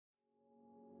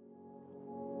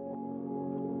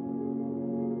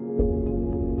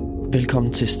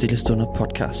Velkommen til Stillestunder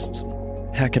podcast.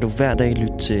 Her kan du hver dag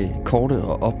lytte til korte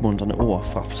og opmuntrende ord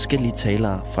fra forskellige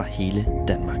talere fra hele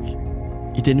Danmark.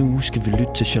 I denne uge skal vi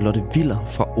lytte til Charlotte Willer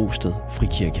fra Osted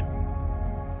Frikirke.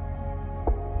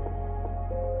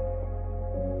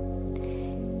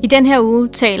 I den her uge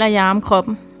taler jeg om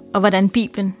kroppen, og hvordan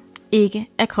Bibelen ikke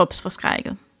er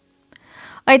kropsforskrækket.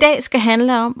 Og i dag skal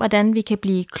handle om, hvordan vi kan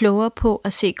blive klogere på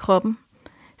at se kroppen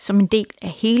som en del af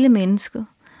hele mennesket,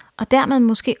 og dermed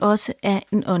måske også af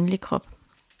en åndelig krop.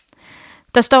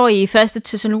 Der står i 1.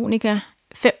 Thessaloniker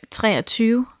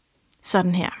 5:23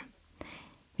 sådan her.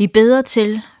 Vi beder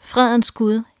til fredens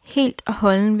Gud helt og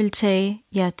holden vil tage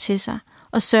jer til sig,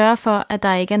 og sørge for, at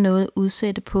der ikke er noget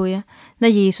udsætte på jer, når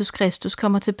Jesus Kristus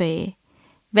kommer tilbage,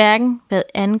 hverken hvad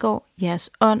angår jeres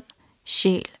ånd,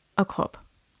 sjæl og krop.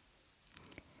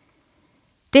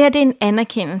 Det her det er en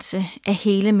anerkendelse af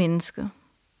hele mennesket.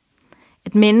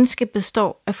 Et menneske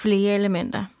består af flere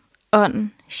elementer,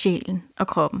 ånden, sjælen og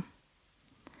kroppen.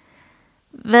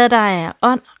 Hvad der er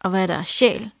ånd og hvad der er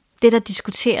sjæl, det er der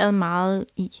diskuteret meget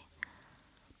i.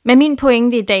 Men min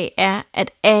pointe i dag er,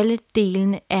 at alle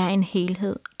delene er en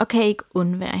helhed og kan ikke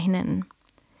undvære hinanden.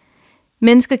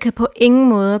 Mennesket kan på ingen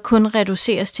måde kun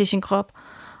reduceres til sin krop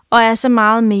og er så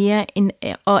meget mere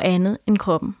og andet end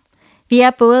kroppen. Vi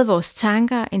er både vores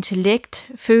tanker,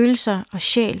 intellekt, følelser og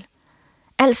sjæl.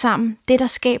 Alt sammen det, der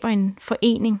skaber en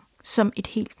forening som et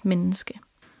helt menneske.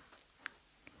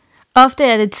 Ofte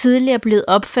er det tidligere blevet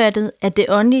opfattet, at det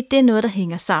åndelige det er noget, der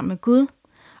hænger sammen med Gud,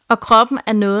 og kroppen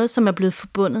er noget, som er blevet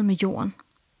forbundet med jorden.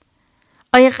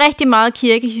 Og i rigtig meget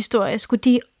kirkehistorie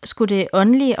skulle det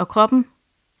åndelige og kroppen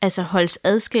altså holdes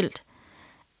adskilt.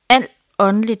 Alt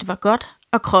åndeligt var godt,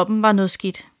 og kroppen var noget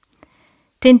skidt.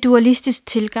 Det er en dualistisk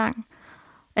tilgang,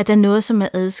 at der er noget, som er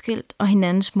adskilt og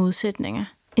hinandens modsætninger.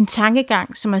 En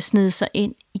tankegang, som har snedet sig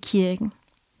ind i kirken.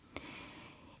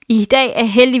 I dag er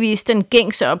heldigvis den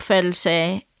gængse opfattelse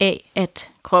af,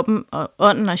 at kroppen og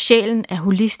ånden og sjælen er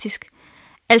holistisk.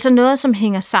 Altså noget, som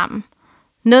hænger sammen.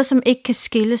 Noget, som ikke kan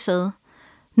skilles ad.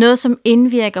 Noget, som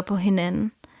indvirker på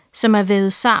hinanden. Som er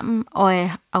vævet sammen og er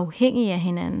afhængige af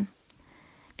hinanden.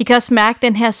 Vi kan også mærke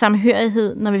den her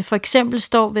samhørighed, når vi for eksempel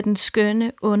står ved den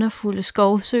skønne, underfulde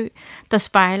skovsø, der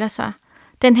spejler sig.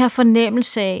 Den her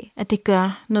fornemmelse af, at det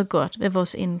gør noget godt ved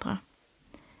vores indre.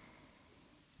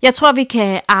 Jeg tror, vi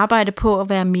kan arbejde på at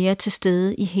være mere til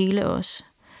stede i hele os.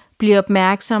 Blive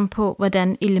opmærksom på,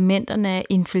 hvordan elementerne er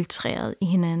infiltreret i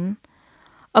hinanden.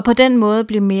 Og på den måde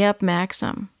blive mere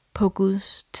opmærksom på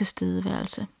Guds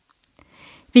tilstedeværelse.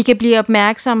 Vi kan blive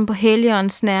opmærksomme på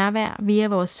Helligåndens nærvær via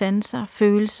vores sanser,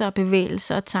 følelser,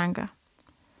 bevægelser og tanker.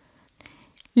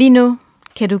 Lige nu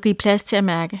kan du give plads til at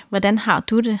mærke, hvordan har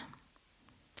du det?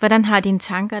 Hvordan har dine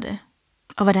tanker det?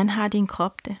 Og hvordan har din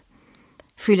krop det?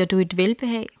 Føler du et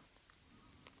velbehag?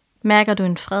 Mærker du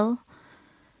en fred?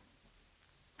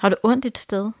 Har du ondt et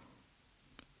sted?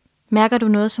 Mærker du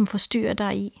noget, som forstyrrer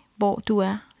dig i, hvor du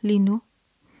er lige nu?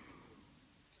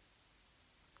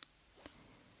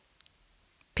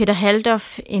 Peter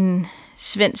Halldorf, en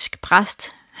svensk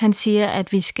præst, han siger,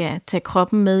 at vi skal tage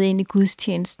kroppen med ind i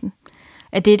gudstjenesten.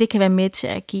 At dette kan være med til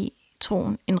at give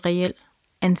troen en reel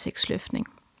ansigtsløftning.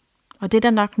 Og det er der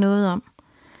nok noget om.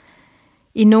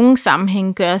 I nogle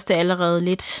sammenhæng gøres det allerede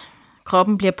lidt.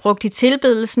 Kroppen bliver brugt i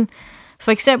tilbedelsen,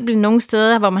 for eksempel nogle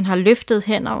steder, hvor man har løftet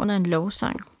hænder under en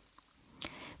lovsang.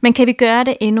 Men kan vi gøre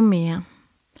det endnu mere?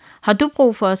 Har du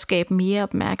brug for at skabe mere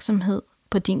opmærksomhed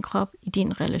på din krop i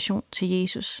din relation til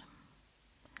Jesus?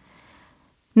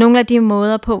 Nogle af de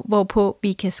måder, hvorpå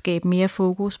vi kan skabe mere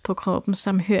fokus på kroppens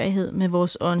samhørighed med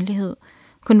vores åndelighed,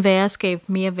 kunne være at skabe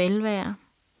mere velvære,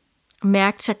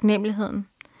 mærk taknemmeligheden,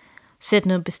 sæt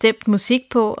noget bestemt musik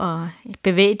på og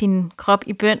bevæg din krop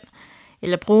i bøn,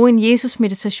 eller bruge en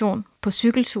Jesus-meditation på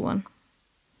cykelturen.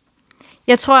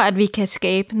 Jeg tror, at vi kan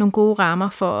skabe nogle gode rammer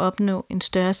for at opnå en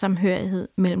større samhørighed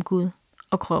mellem Gud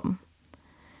og kroppen.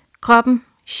 Kroppen,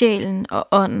 sjælen og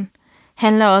ånden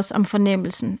handler også om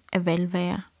fornemmelsen af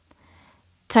velvære.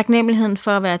 Taknemmeligheden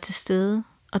for at være til stede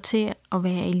og til at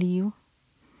være i live.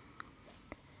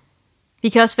 Vi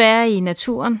kan også være i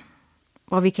naturen,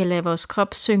 hvor vi kan lade vores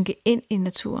krop synke ind i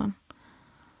naturen.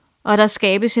 Og der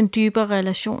skabes en dybere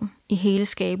relation i hele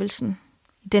skabelsen,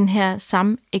 i den her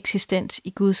sameksistens i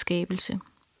Guds skabelse.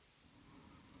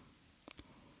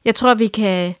 Jeg tror, vi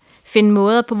kan finde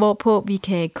måder hvorpå vi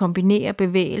kan kombinere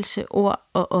bevægelse, ord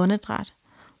og åndedræt,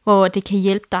 hvor det kan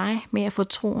hjælpe dig med at få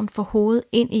troen fra hovedet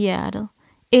ind i hjertet,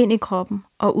 ind i kroppen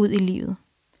og ud i livet.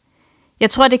 Jeg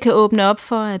tror, det kan åbne op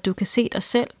for, at du kan se dig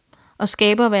selv og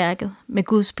skaberværket med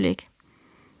Guds blik.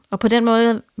 Og på den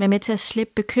måde være med til at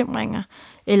slippe bekymringer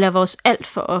eller vores alt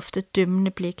for ofte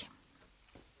dømmende blik.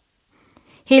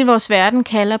 Hele vores verden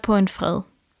kalder på en fred.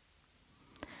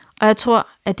 Og jeg tror,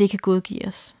 at det kan Gud give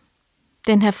os.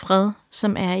 Den her fred,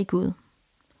 som er i Gud.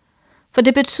 For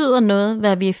det betyder noget,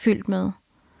 hvad vi er fyldt med,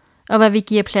 og hvad vi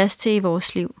giver plads til i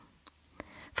vores liv.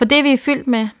 For det, vi er fyldt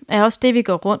med, er også det, vi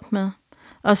går rundt med,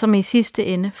 og som i sidste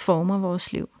ende former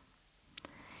vores liv.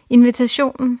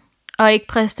 Invitationen, og ikke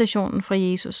præstationen fra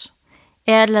Jesus,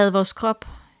 er at lade vores krop,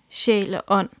 sjæl og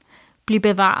ånd blive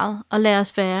bevaret og lade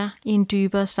os være i en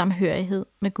dybere samhørighed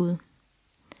med Gud.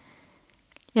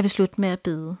 Jeg vil slutte med at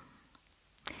bede.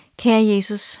 Kære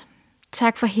Jesus,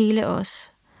 tak for hele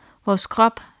os, vores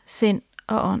krop, sind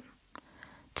og ånd.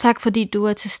 Tak fordi du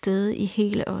er til stede i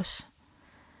hele os.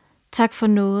 Tak for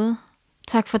noget.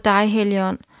 Tak for dig,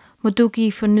 Helligånd. Må du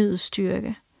give fornyet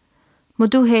styrke. Må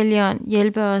du, Helligånd,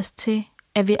 hjælpe os til,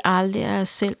 at vi aldrig er os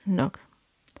selv nok.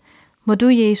 Må du,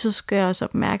 Jesus, gøre os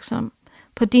opmærksom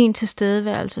på din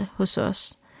tilstedeværelse hos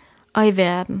os og i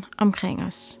verden omkring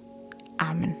os.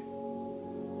 Amen.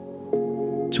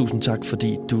 Tusind tak,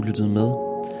 fordi du lyttede med.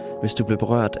 Hvis du blev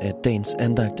berørt af dagens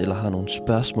andagt eller har nogle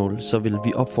spørgsmål, så vil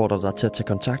vi opfordre dig til at tage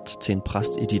kontakt til en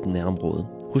præst i dit nærområde.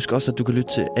 Husk også, at du kan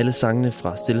lytte til alle sangene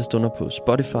fra Stille Stunder på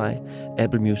Spotify,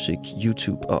 Apple Music,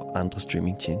 YouTube og andre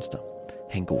streamingtjenester.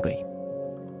 Ha' en god dag.